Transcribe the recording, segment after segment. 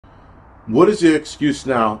What is your excuse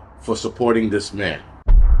now for supporting this man?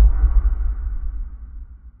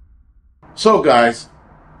 So, guys,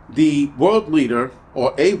 the world leader,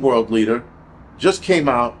 or a world leader, just came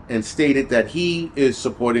out and stated that he is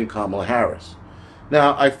supporting Kamala Harris.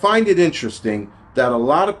 Now, I find it interesting that a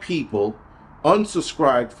lot of people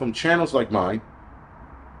unsubscribed from channels like mine,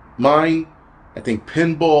 I think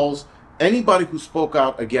Pinballs, anybody who spoke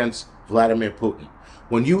out against Vladimir Putin.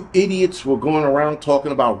 When you idiots were going around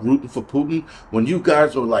talking about rooting for Putin, when you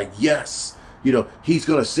guys were like, yes, he's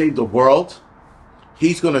going to save the world,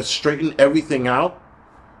 he's going to straighten everything out,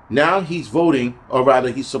 now he's voting, or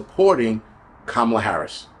rather he's supporting Kamala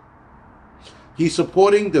Harris. He's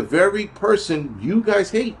supporting the very person you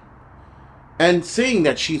guys hate. And saying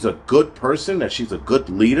that she's a good person, that she's a good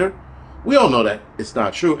leader, we all know that it's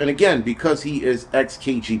not true. And again, because he is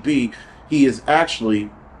ex-KGB, he is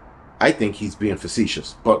actually, I think he's being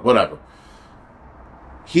facetious, but whatever.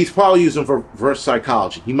 He's probably using reverse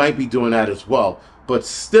psychology. He might be doing that as well. But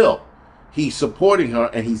still, he's supporting her,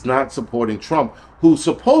 and he's not supporting Trump, who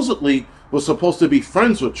supposedly was supposed to be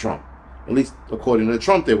friends with Trump. At least according to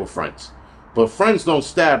Trump, they were friends. But friends don't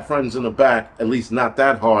stab friends in the back, at least not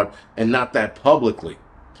that hard and not that publicly.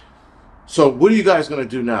 So what are you guys going to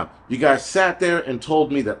do now? You guys sat there and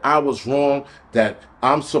told me that I was wrong, that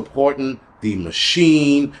I'm supporting the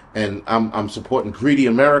machine and I'm supporting greedy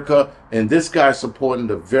America, and this guy's supporting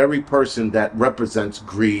the very person that represents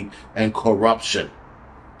greed and corruption.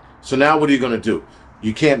 So now what are you going to do?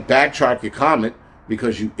 You can't backtrack your comment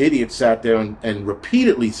because you idiots sat there and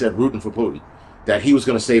repeatedly said rooting for Putin, that he was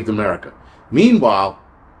going to save America. Meanwhile,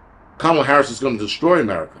 Kamala Harris is going to destroy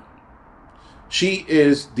America. She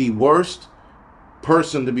is the worst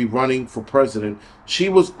person to be running for president. She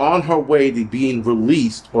was on her way to being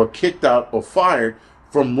released or kicked out or fired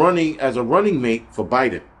from running as a running mate for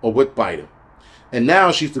Biden or with Biden. And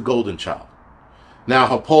now she's the golden child. Now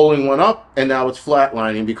her polling went up and now it's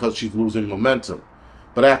flatlining because she's losing momentum.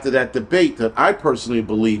 But after that debate that I personally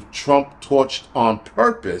believe Trump torched on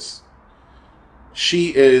purpose,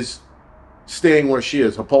 she is staying where she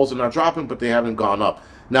is. Her polls are not dropping, but they haven't gone up.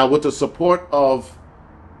 Now, with the support of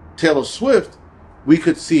Taylor Swift, we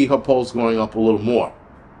could see her polls going up a little more.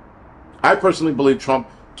 I personally believe Trump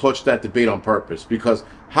torched that debate on purpose, because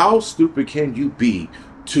how stupid can you be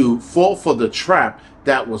to fall for the trap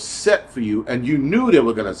that was set for you and you knew they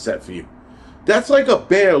were going to set for you? That's like a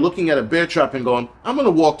bear looking at a bear trap and going, I'm going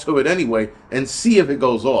to walk to it anyway and see if it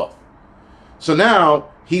goes off. So now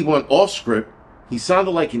he went off script. He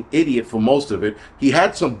sounded like an idiot for most of it. He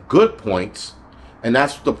had some good points, and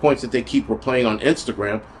that's the points that they keep replaying on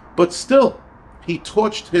Instagram. But still, he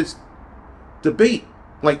torched his debate,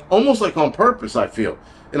 like almost like on purpose, I feel.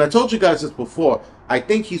 And I told you guys this before. I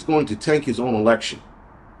think he's going to tank his own election,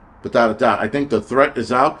 without a doubt. I think the threat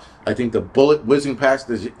is out. I think the bullet whizzing past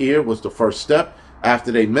his ear was the first step.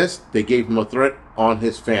 After they missed, they gave him a threat on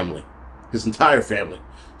his family, his entire family.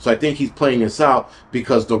 So I think he's playing this out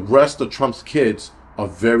because the rest of Trump's kids are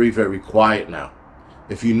very, very quiet now.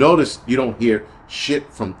 If you notice, you don't hear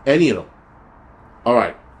shit from any of them. All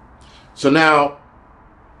right. So now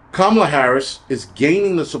Kamala Harris is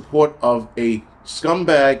gaining the support of a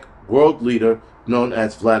scumbag world leader known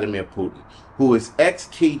as Vladimir Putin, who is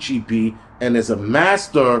ex-KGB and is a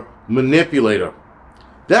master manipulator.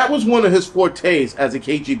 That was one of his fortes as a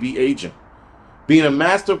KGB agent, being a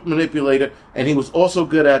master manipulator, and he was also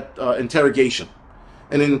good at interrogation.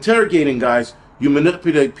 And in interrogating guys, you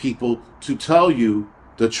manipulate people to tell you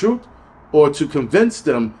the truth or to convince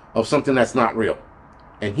them of something that's not real.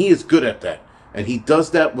 And he is good at that. And he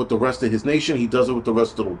does that with the rest of his nation. He does it with the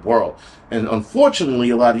rest of the world. And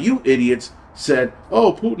unfortunately, a lot of you idiots said,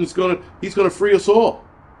 oh, Putin's he's gonna free us all.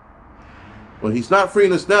 Well, he's not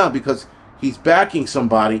freeing us now because he's backing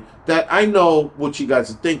somebody that I know what you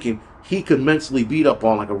guys are thinking. He could mentally beat up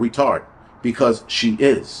on like a retard, because she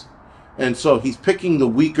is. And so he's picking the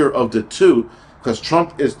weaker of the two, because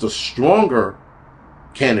Trump is the stronger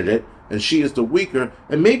candidate and she is the weaker.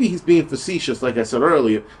 And maybe he's being facetious, like I said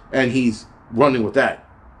earlier, and he's running with that.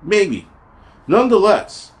 Maybe.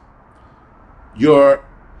 Nonetheless, your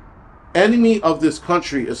enemy of this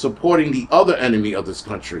country is supporting the other enemy of this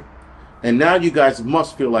country. And now you guys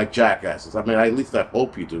must feel like jackasses. I mean, at least I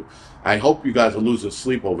hope you do. I hope you guys are losing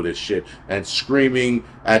sleep over this shit and screaming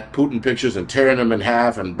at Putin pictures and tearing them in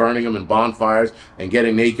half and burning them in bonfires and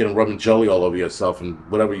getting naked and rubbing jelly all over yourself and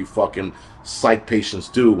whatever you fucking psych patients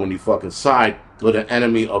do when you fucking side with an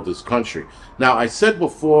enemy of this country. Now, I said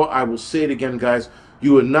before, I will say it again, guys,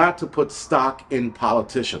 you are not to put stock in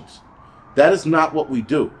politicians. That is not what we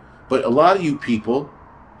do. But a lot of you people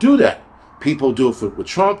do that. People do it with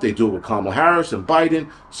Trump. They do it with Kamala Harris and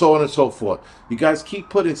Biden, so on and so forth. You guys keep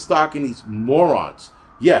putting stock in these morons.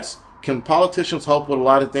 Yes, can politicians help with a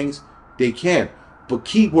lot of things? They can. But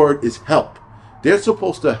key word is help. They're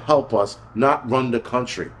supposed to help us, not run the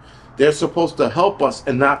country. They're supposed to help us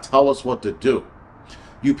and not tell us what to do.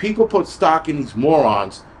 You people put stock in these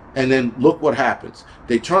morons, and then look what happens.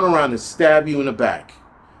 They turn around and stab you in the back,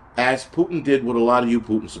 as Putin did with a lot of you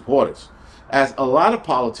Putin supporters. As a lot of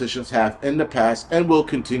politicians have in the past and will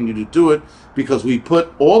continue to do it, because we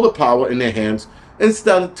put all the power in their hands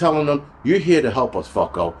instead of telling them, you're here to help us,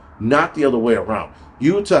 fucko, not the other way around.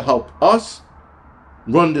 You to help us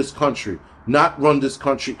run this country, not run this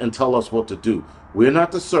country and tell us what to do. We're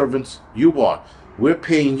not the servants, you are. We're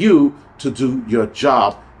paying you to do your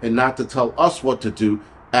job and not to tell us what to do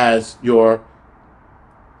as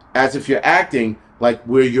if you're acting like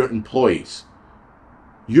we're your employees.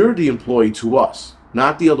 You're the employee to us,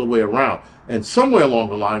 not the other way around. And somewhere along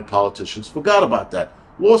the line, politicians forgot about that,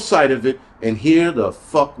 lost sight of it, and here the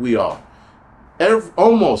fuck we are.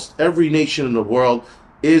 Almost every nation in the world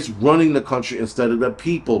is running the country instead of the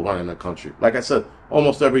people running the country. Like I said,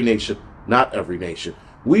 almost every nation, not every nation.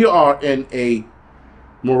 We are in a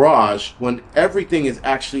mirage when everything is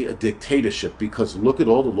actually a dictatorship, because look at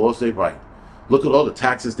all the laws they write. Look at all the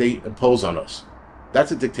taxes they impose on us.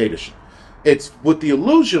 That's a dictatorship. It's with the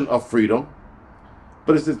illusion of freedom,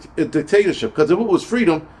 but it's a dictatorship, because if it was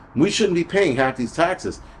freedom, we shouldn't be paying half these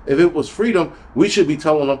taxes. If it was freedom, we should be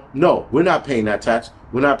telling them, no, we're not paying that tax.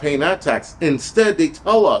 We're not paying that tax. Instead, they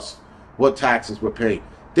tell us what taxes we're paying.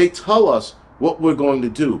 They tell us what we're going to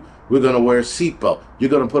do. We're going to wear a seatbelt. You're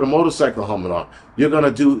going to put a motorcycle helmet on. You're going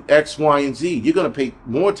to do X, Y, and Z. You're going to pay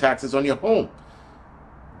more taxes on your home.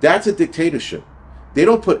 That's a dictatorship. They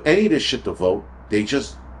don't put any of this shit to vote. They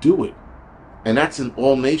just do it. And that's in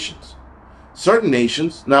all nations. Certain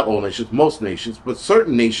nations, not all nations, most nations, but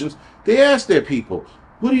certain nations, they ask their people,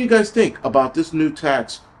 what do you guys think about this new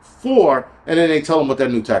tax for? And then they tell them what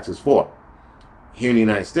that new tax is for. Here in the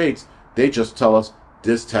United States, they just tell us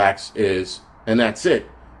this tax is, and that's it.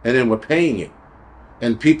 And then we're paying it.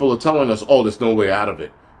 And people are telling us, oh, there's no way out of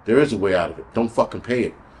it. There is a way out of it. Don't fucking pay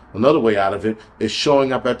it. Another way out of it is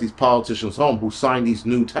showing up at these politicians' home who signed these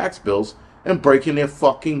new tax bills and breaking their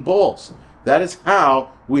fucking balls. That is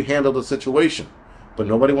how we handle the situation. But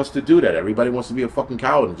nobody wants to do that. Everybody wants to be a fucking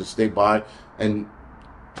coward and just stay by and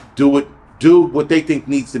do what they think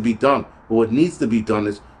needs to be done. But what needs to be done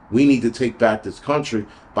is we need to take back this country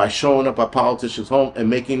by showing up at politicians' home and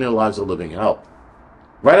making their lives a living hell.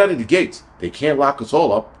 Right out of the gates. They can't lock us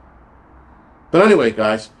all up. But anyway,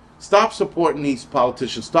 guys, stop supporting these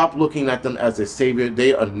politicians. Stop looking at them as a savior.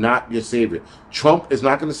 They are not your savior. Trump is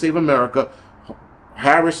not going to save America.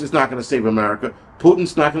 Harris is not going to save America.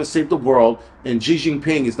 Putin's not going to save the world. And Xi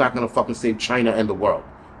Jinping is not going to fucking save China and the world.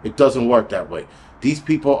 It doesn't work that way. These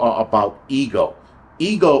people are about ego.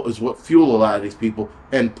 Ego is what fuels a lot of these people.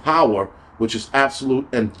 And power, which is absolute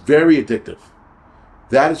and very addictive.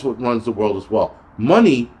 That is what runs the world as well.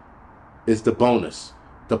 Money is the bonus.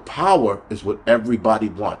 The power is what everybody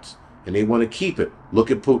wants. And they want to keep it.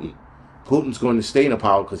 Look at Putin. Putin's going to stay in the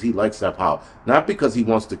power because he likes that power. Not because he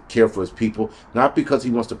wants to care for his people. Not because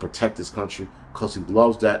he wants to protect his country. Because he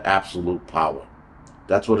loves that absolute power.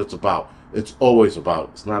 That's what it's about. It's always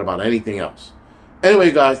about. It's not about anything else.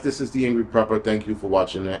 Anyway, guys, this is the Angry Prepper. Thank you for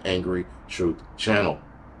watching the Angry Truth channel.